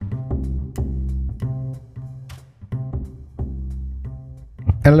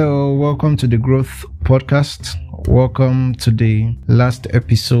Hello, welcome to the Growth Podcast. Welcome to the last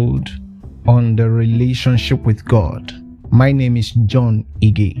episode on the relationship with God. My name is John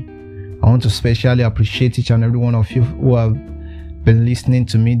Ige. I want to especially appreciate each and every one of you who have been listening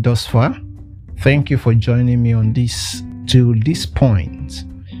to me thus far. Thank you for joining me on this to this point.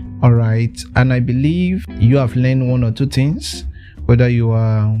 All right, and I believe you have learned one or two things, whether you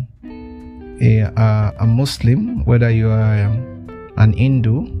are a Muslim, whether you are an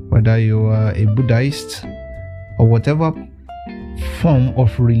Hindu, whether you are a Buddhist, or whatever form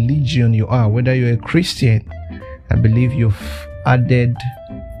of religion you are, whether you're a Christian. I believe you've added,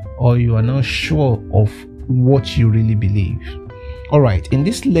 or you are not sure of what you really believe. All right, in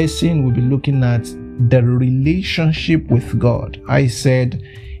this lesson, we'll be looking at the relationship with God. I said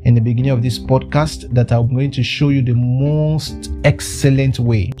in the beginning of this podcast that I'm going to show you the most excellent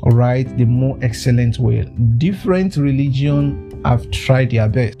way. All right, the more excellent way. Different religions have tried their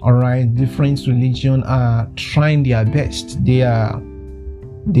best. All right, different religions are trying their best. They are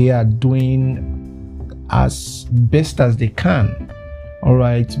doing as best as they can. All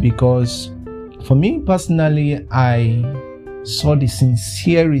right, because for me personally, I saw the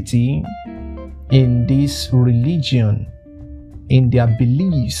sincerity in this religion, in their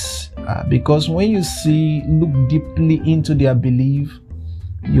beliefs, because when you look deeply into their belief,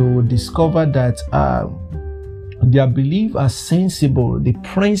 you will discover that their beliefs are sensible. The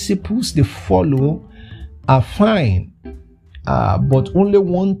principles they follow are fine, but only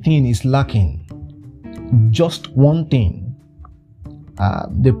one thing is lacking. Just one thing.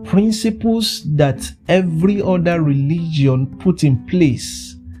 The principles that every other religion put in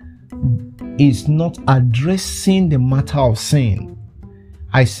place is not addressing the matter of sin.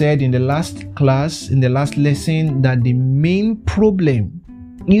 I said in the last class, in the last lesson, that the main problem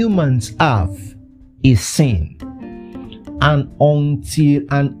humans have is sin. And until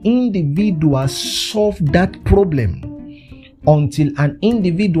an individual solves that problem, until an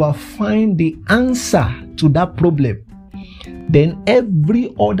individual finds the answer to that problem, then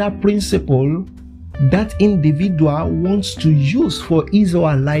every other principle that individual wants to use for his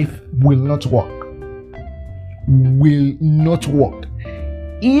or her life will not work. Will not work.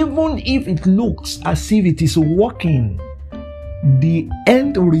 Even if it looks as if it is working, the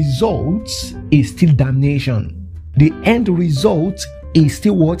end result is still damnation. The end result is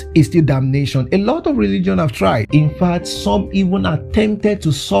still what? Is still damnation. A lot of religions have tried. In fact, some even attempted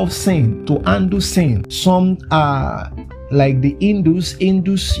to solve sin, to undo sin. Some are like the Hindus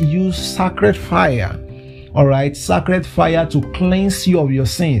use sacred fire. All right, sacred fire to cleanse you of your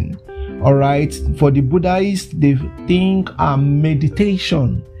sin. All right, for the Buddhists, they think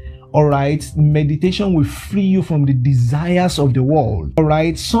meditation. All right, meditation will free you from the desires of the world. All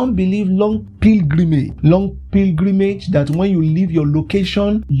right, some believe long pilgrimage, that when you leave your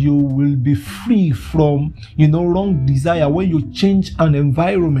location, you will be free from, wrong desire. When you change an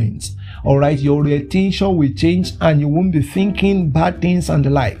environment, all right, your orientation will change and you won't be thinking bad things and the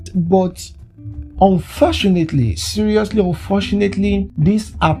like. But unfortunately,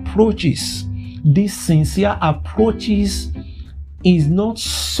 these approaches, these sincere approaches, is not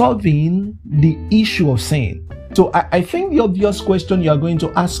solving the issue of sin. So I think the obvious question you are going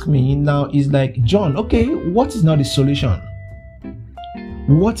to ask me now is like, John, okay, what is now the solution?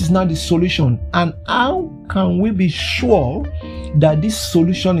 What is now the solution? And how can we be sure that this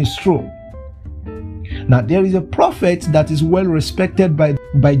solution is true? Now, there is a prophet that is well respected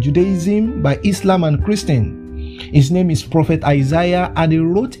by Judaism, by Islam and Christian. His name is Prophet Isaiah, and he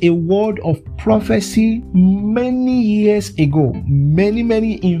wrote a word of prophecy many years ago. Many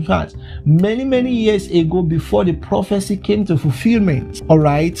years ago, before the prophecy came to fulfillment. All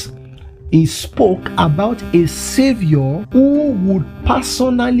right. He spoke about a savior who would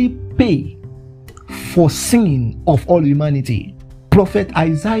personally pay for sin of all humanity. Prophet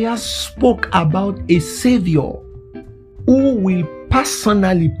Isaiah spoke about a savior who will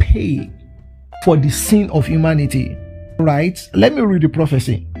personally pay for the sin of humanity. Right? Let me read the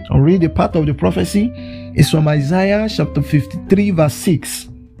prophecy. I'll read a part of the prophecy. It's from Isaiah chapter 53 verse 6.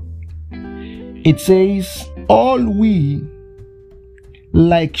 It says, all we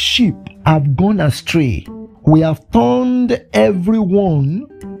like sheep have gone astray. We have turned everyone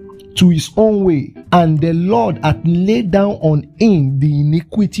to his own way, and the Lord hath laid down on him the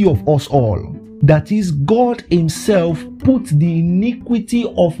iniquity of us all. That is, God himself put the iniquity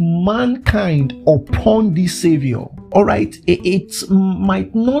of mankind upon this Savior. All right, it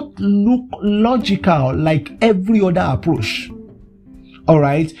might not look logical like every other approach. All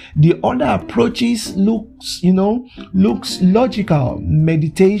right, the other approaches looks logical.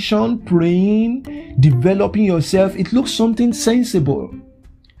 Meditation, praying, developing yourself, it looks something sensible.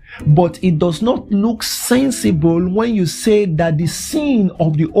 But it does not look sensible when you say that the sin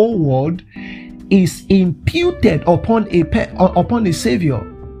of the whole world is imputed upon a savior.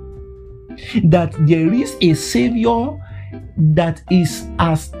 That there is a savior that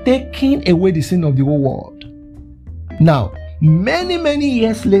has taken away the sin of the whole world. Now, many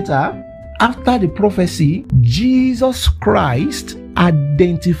years later, after the prophecy, Jesus Christ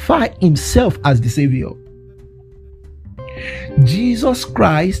identified himself as the savior. Jesus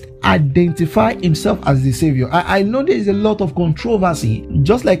Christ identified himself as the savior. I know there is a lot of controversy.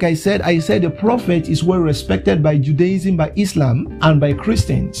 Just like I said the prophet is well respected by Judaism, by Islam, and by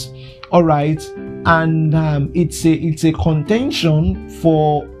Christians. All right, and it's a contention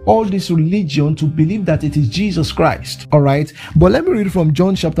for all this religion to believe that it is Jesus Christ. All right, but let me read from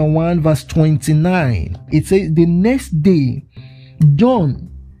John chapter 1 verse 29. It says, the next day John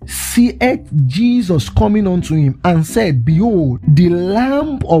seeth Jesus coming unto him, and said, behold, the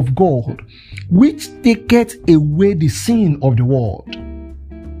Lamb of God, which taketh away the sin of the world.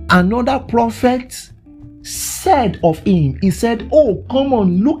 Another prophet said of him, he said, oh, come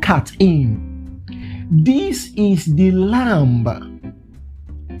on, look at him. This is the Lamb.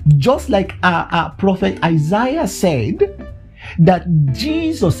 Just like our prophet Isaiah said, that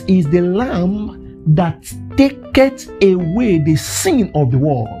Jesus is the Lamb that taketh away the sin of the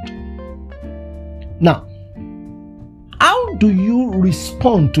world. Now, how do you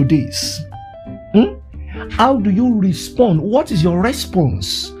respond to this? How do you respond? What is your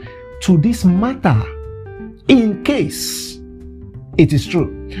response to this matter in case it is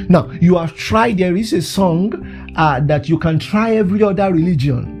true? Now, you have tried, there is a song that you can try every other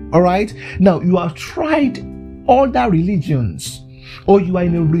religion. All right? Now, you have tried other religions, or you are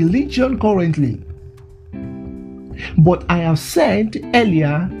in a religion currently. But I have said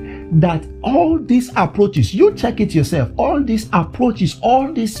earlier that all these approaches, you check it yourself, all these approaches,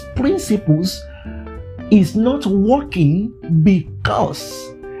 all these principles is not working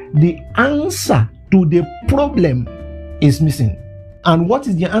because the answer to the problem is missing. And what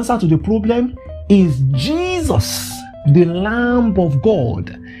is the answer to the problem? Is Jesus, the Lamb of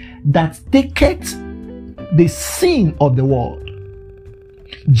God, that taketh the sin of the world.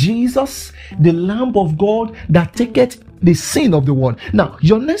 Jesus, the Lamb of God that taketh the sin of the world. Now,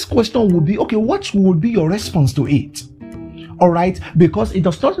 your next question will be, okay, what would be your response to it? All right, because it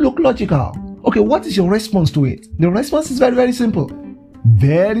does not look logical. Okay, what is your response to it? The response is very simple.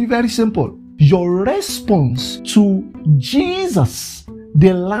 Very simple. Your response to Jesus,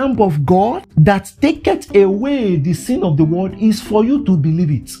 the Lamb of God that taketh away the sin of the world, is for you to believe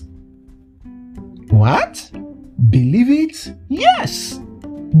it. What? Believe it? Yes.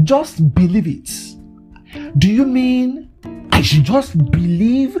 Just believe it. Do you mean I should just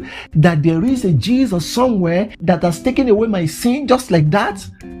believe that there is a Jesus somewhere that has taken away my sin just like that?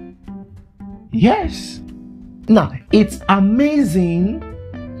 Yes. Now, it's amazing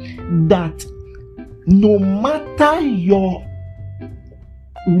that no matter your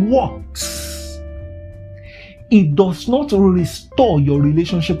works, it does not restore your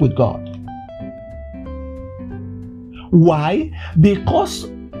relationship with God. Why? Because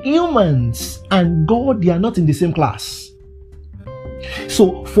humans and God, they are not in the same class.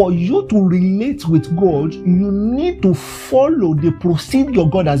 So for you to relate with God, you need to follow the procedure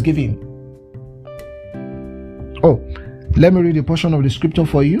God has given. Oh, let me read a portion of the scripture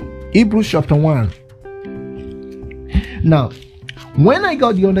for you. Hebrews chapter 1. Now, when I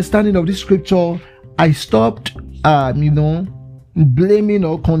got the understanding of this scripture, I stopped blaming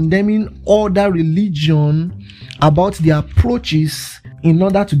or condemning other religion about their approaches in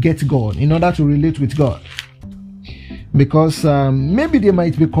order to get God, in order to relate with God. Because maybe they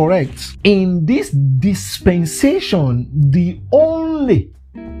might be correct. In this dispensation, the only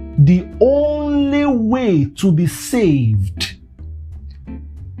way to be saved,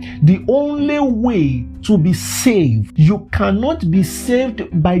 you cannot be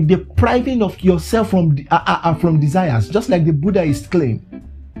saved by depriving of yourself from desires, just like the Buddhists claim.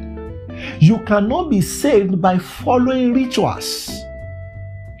 You cannot be saved by following rituals,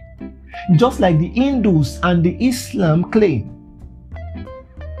 just like the Hindus and the Islam claim.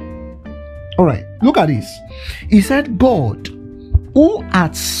 All right, look at this. He said, God, who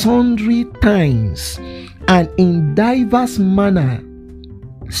at sundry times and in diverse manner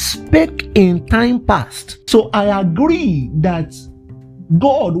spake in time past. So I agree that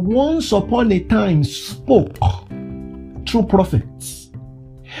God once upon a time spoke through prophets,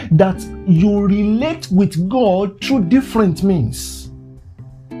 that you relate with God through different means.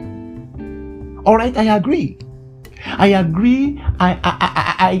 All right, I agree. I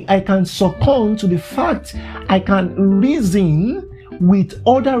can succumb to the fact I can reason with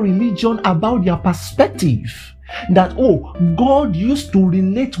other religion about their perspective. That, oh, God used to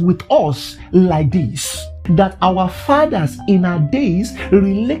relate with us like this. That our fathers in our days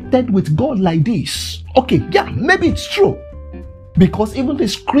related with God like this. Okay, yeah, maybe it's true. Because even the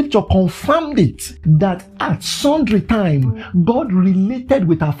scripture confirmed it, that at sundry time, God related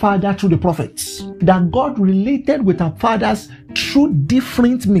with our father through the prophets. That God related with our fathers through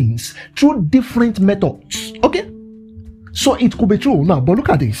different means, through different methods. Okay? So it could be true. Now, but look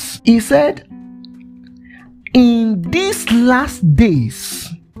at this. He said, in these last days,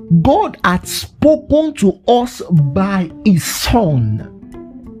 God had spoken to us by His Son.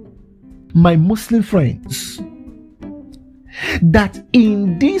 My Muslim friends, that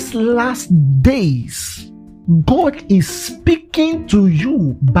in these last days, God is speaking to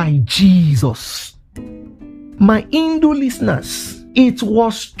you by Jesus. My Hindu listeners, it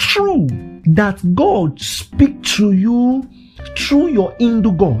was true that God speaks to you through your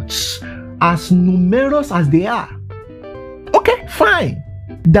Hindu gods, as numerous as they are. Okay, fine.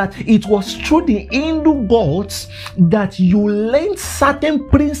 That it was through the Hindu gods that you learned certain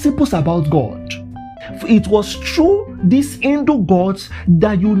principles about God. It was through these Hindu gods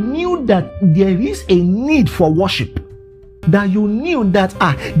that you knew that there is a need for worship. That you knew that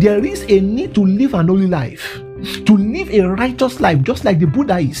there is a need to live an holy life, to live a righteous life, just like the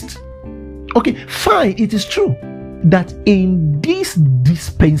Buddhists. Okay, fine, it is true that in this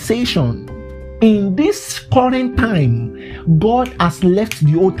dispensation, in this current time, God has left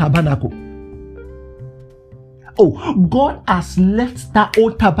the old tabernacle. Oh, God has left that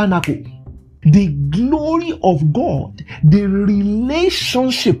old tabernacle. The glory of God, the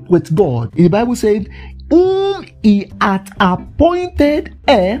relationship with God. The Bible said, whom He hath appointed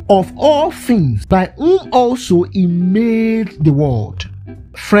heir of all things, by whom also He made the world.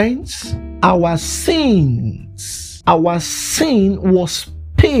 Friends, our sin was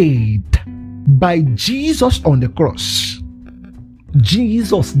paid by Jesus on the cross.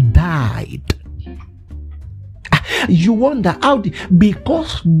 Jesus died. You wonder how?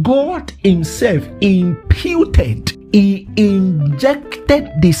 Because God Himself imputed, He injected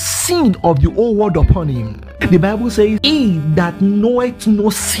the sin of the whole world upon Him. The Bible says, He that knoweth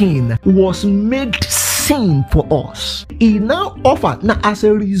no sin was made sin for us. He now offered, now as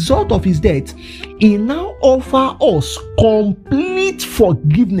a result of His death, He now offers us complete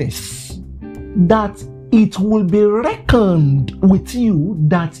forgiveness, that it will be reckoned with you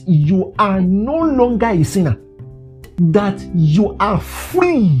that you are no longer a sinner, that you are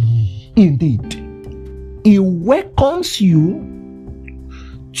free indeed. He welcomes you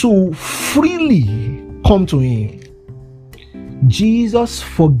to freely come to Him. Jesus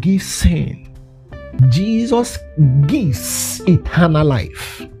forgives sin. Jesus gives eternal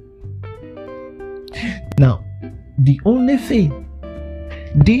life. Now, the only thing,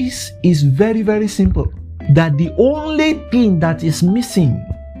 this is very, very simple, that the only thing that is missing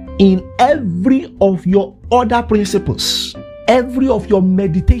in every of your other principles, every of your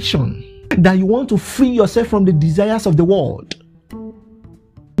meditation, that you want to free yourself from the desires of the world,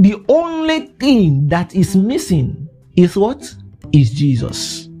 the only thing that is missing is what? Is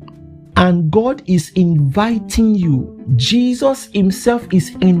Jesus. And God is inviting you. Jesus Himself is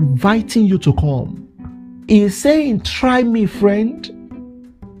inviting you to come. He is saying, try me, friend.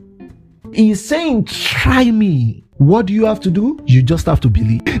 He is saying, try me. What do you have to do? You just have to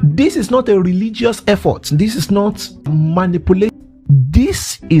believe. This is not a religious effort. This is not manipulation.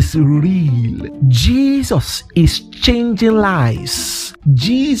 This is real. Jesus is changing lives.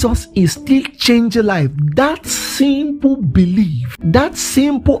 Jesus is still changing life. That simple belief, that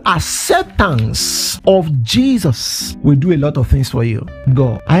simple acceptance of Jesus will do a lot of things for you.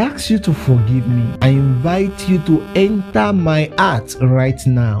 God, I ask you to forgive me. I invite you to enter my heart right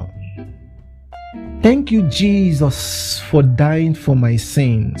now. Thank you, Jesus, for dying for my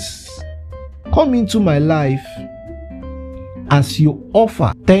sins. Come into my life as you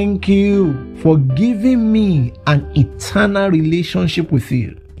offer. Thank you for giving me an eternal relationship with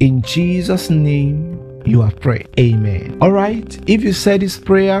you. In Jesus' name, you have prayed. Amen. All right. If you said this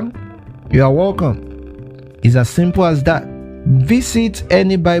prayer, you are welcome. It's as simple as that. Visit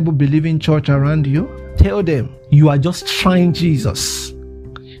any Bible-believing church around you. Tell them you are just trying Jesus.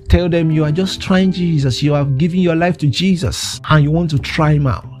 Tell them you are just trying Jesus. You have given your life to Jesus and you want to try Him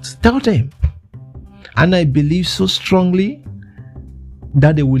out. Tell them. And I believe so strongly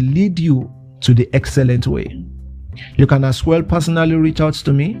that they will lead you to the excellent way. You can as well personally reach out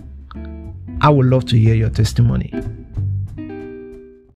to me. I would love to hear your testimony.